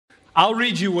I'll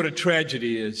read you what a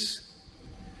tragedy is.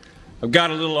 I've got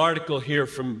a little article here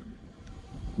from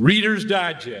Reader's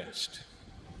Digest.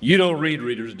 You don't read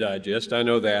Reader's Digest, I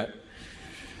know that.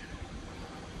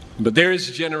 But there is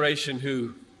a generation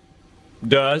who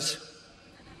does.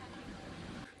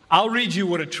 I'll read you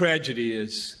what a tragedy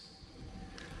is.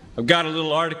 I've got a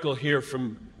little article here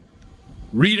from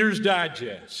Reader's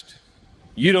Digest.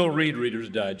 You don't read Reader's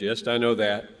Digest, I know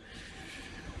that.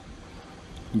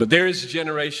 But there is a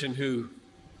generation who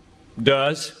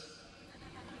does.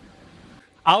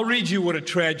 I'll read you what a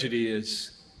tragedy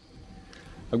is.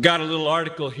 I've got a little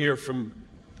article here from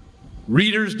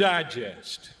Reader's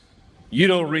Digest. You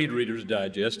don't read Reader's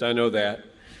Digest, I know that.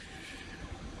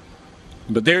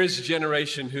 But there is a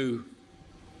generation who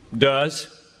does.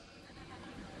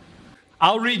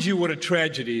 I'll read you what a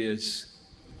tragedy is.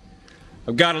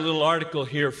 I've got a little article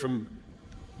here from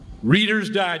Reader's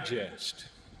Digest.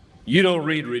 You don't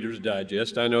read Reader's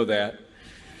Digest, I know that.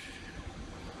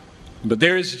 But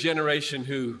there is a generation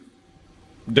who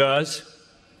does.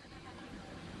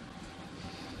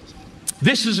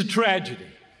 This is a tragedy.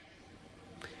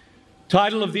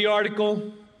 Title of the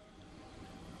article,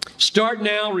 Start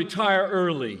Now, Retire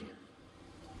Early.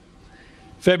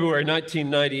 February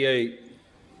 1998.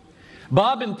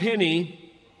 Bob and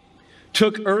Penny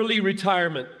took early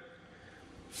retirement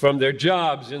from their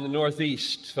jobs in the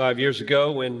Northeast 5 years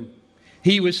ago when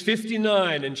he was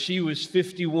 59 and she was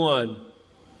 51.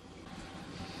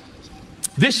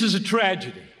 This is a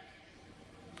tragedy.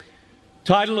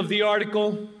 Title of the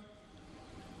article,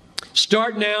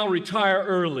 Start Now, Retire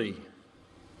Early.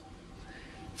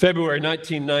 February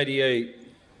 1998.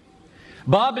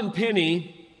 Bob and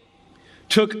Penny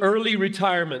took early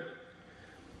retirement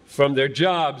from their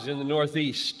jobs in the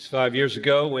Northeast 5 years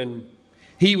ago when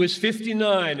he was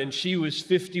 59 and she was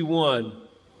 51.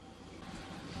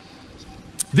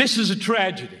 This is a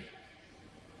tragedy.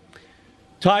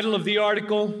 Title of the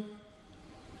article,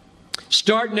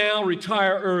 Start Now,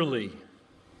 Retire Early.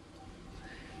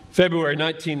 February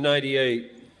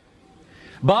 1998.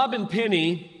 Bob and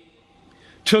Penny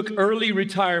took early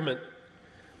retirement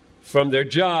from their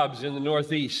jobs in the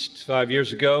Northeast 5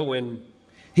 years ago when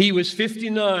he was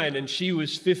 59 and she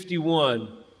was 51.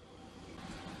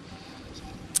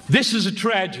 This is a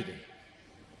tragedy.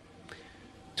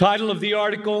 Title of the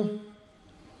article,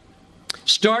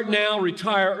 Start Now,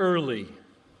 Retire Early.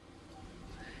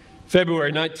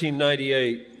 February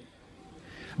 1998.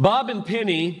 Bob and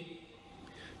Penny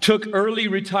took early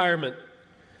retirement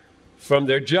from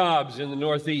their jobs in the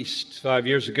Northeast 5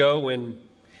 years ago when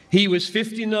he was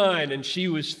 59 and she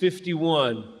was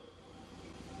 51.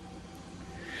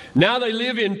 Now they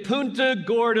live in Punta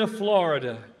Gorda,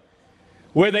 Florida,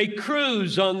 where they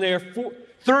cruise on their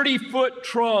 30-foot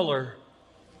trawler,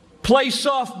 play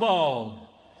softball,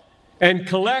 and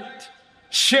collect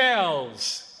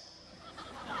shells.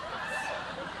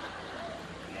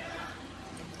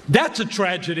 That's a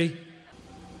tragedy.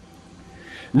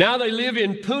 Now they live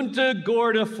in Punta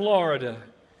Gorda, Florida,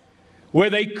 where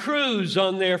they cruise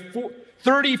on their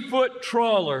 30-foot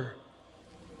trawler,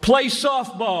 play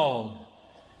softball,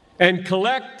 and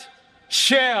collect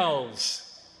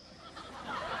shells.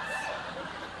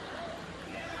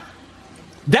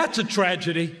 That's a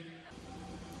tragedy.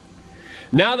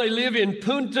 Now they live in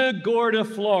Punta Gorda,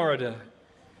 Florida,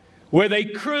 where they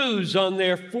cruise on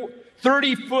their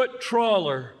 30-foot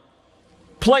trawler,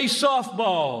 play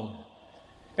softball,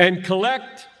 and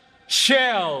collect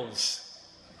shells.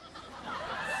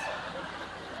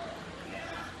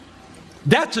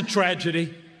 That's a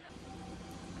tragedy.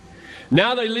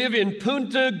 Now they live in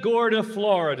Punta Gorda,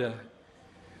 Florida,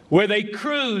 where they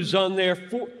cruise on their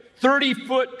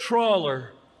 30-foot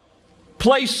trawler,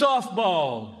 play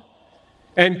softball,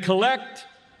 and collect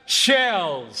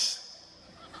shells.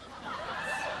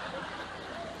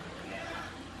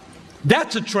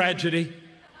 That's a tragedy.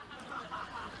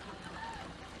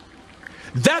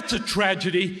 That's a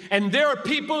tragedy, and there are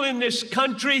people in this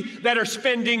country that are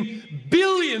spending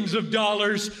billions of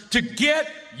dollars to get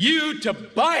you to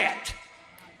buy it.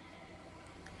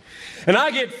 And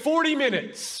I get 40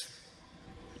 minutes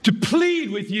to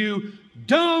plead with you,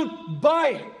 don't buy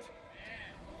it.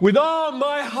 With all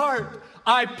my heart,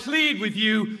 I plead with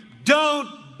you,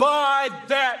 don't buy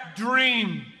that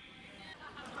dream.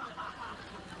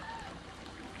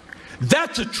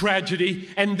 That's a tragedy,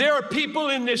 and there are people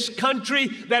in this country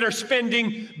that are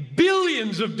spending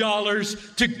billions of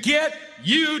dollars to get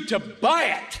you to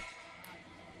buy it.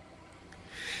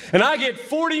 And I get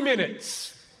 40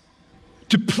 minutes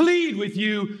to plead with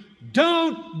you,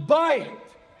 don't buy it.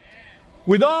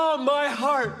 With all my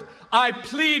heart, I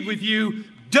plead with you,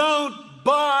 don't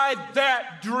buy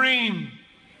that dream.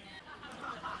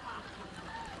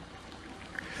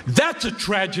 That's a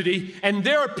tragedy, and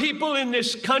there are people in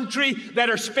this country that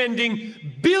are spending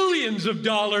billions of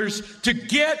dollars to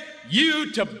get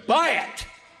you to buy it.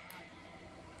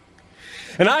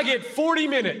 And I get 40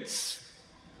 minutes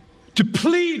to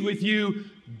plead with you,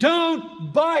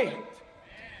 don't buy it.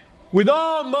 With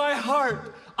all my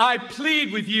heart, I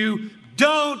plead with you,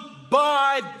 don't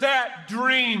buy that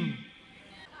dream.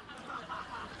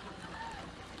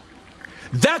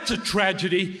 That's a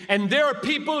tragedy, and there are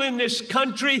people in this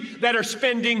country that are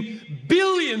spending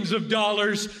billions of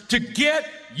dollars to get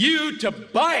you to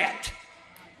buy it.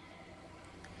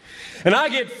 And I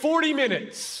get 40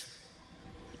 minutes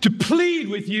to plead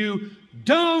with you,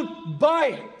 don't buy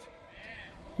it.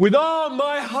 With all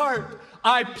my heart,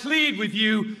 I plead with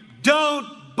you, don't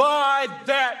buy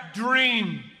that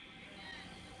dream.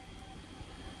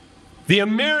 The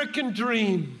American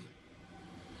dream.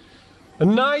 A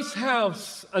nice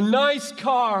house, a nice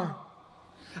car,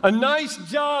 a nice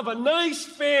job, a nice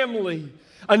family,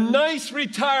 a nice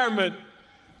retirement,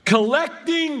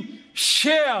 collecting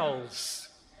shells.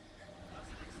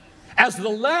 As the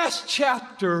last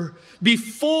chapter,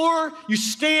 before you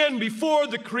stand before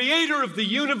the Creator of the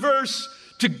universe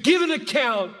to give an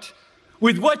account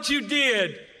with what you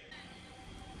did.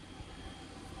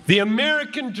 The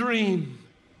American dream.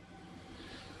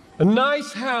 A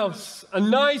nice house, a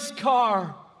nice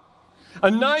car,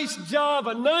 a nice job,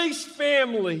 a nice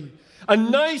family, a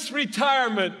nice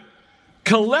retirement,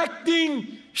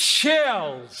 collecting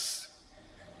shells.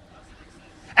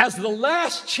 As the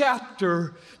last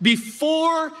chapter,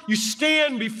 before you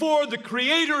stand before the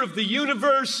Creator of the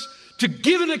universe to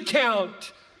give an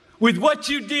account with what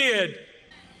you did.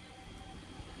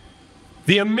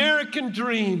 The American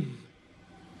dream.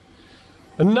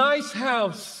 A nice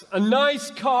house, a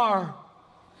nice car,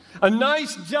 a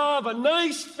nice job, a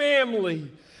nice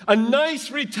family, a nice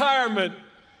retirement,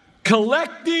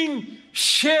 collecting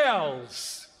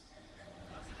shells.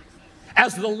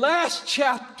 As the last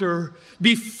chapter,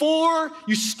 before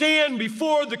you stand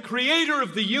before the Creator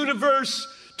of the universe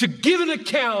to give an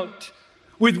account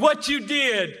with what you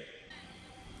did.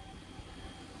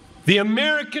 The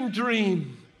American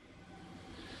dream.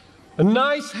 A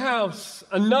nice house,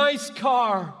 a nice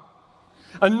car,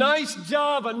 a nice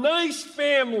job, a nice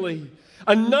family,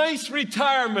 a nice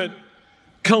retirement,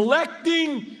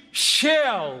 collecting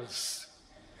shells.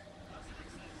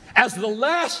 As the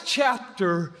last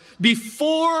chapter,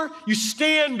 before you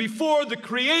stand before the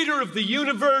Creator of the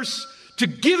universe to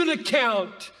give an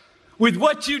account with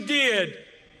what you did.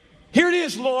 Here it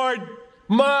is, Lord,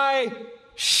 my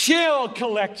shell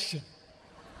collection.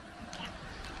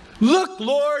 Look,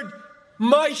 Lord,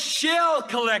 my shell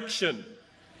collection.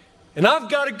 And I've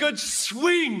got a good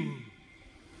swing.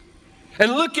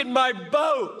 And look at my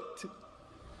boat.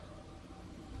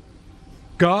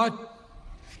 God,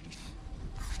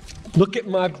 look at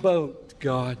my boat,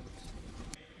 God.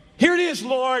 Here it is,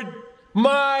 Lord,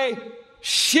 my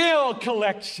shell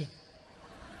collection.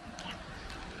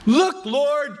 Look,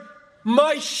 Lord,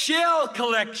 my shell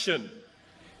collection.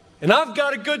 And I've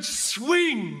got a good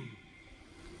swing.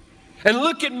 And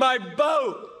look at my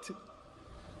boat.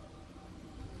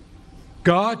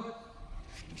 God,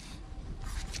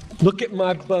 look at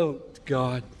my boat,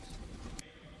 God.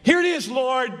 Here it is,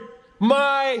 Lord,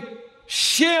 my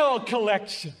shell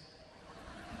collection.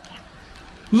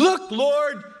 Look,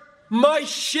 Lord, my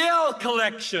shell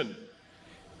collection.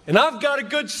 And I've got a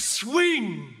good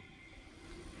swing.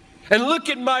 And look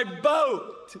at my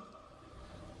boat.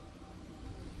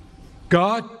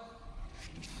 God,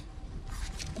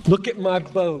 look at my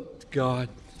boat, God.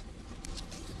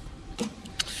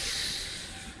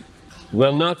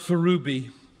 Well, not for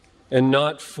Ruby and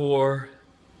not for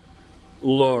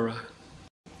Laura.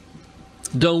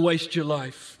 Don't waste your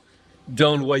life.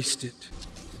 Don't waste it.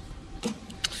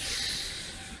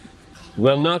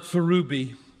 Well, not for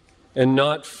Ruby and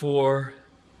not for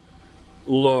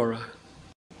Laura.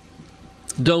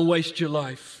 Don't waste your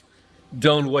life.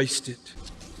 Don't waste it.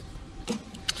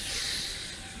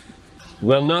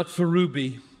 Well, not for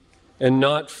Ruby and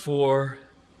not for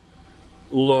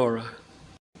Laura.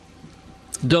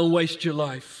 Don't waste your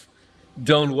life.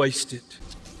 Don't waste it.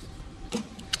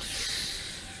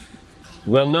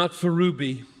 Well, not for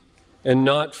Ruby and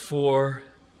not for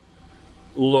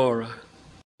Laura.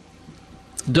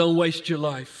 Don't waste your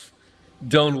life.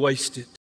 Don't waste it.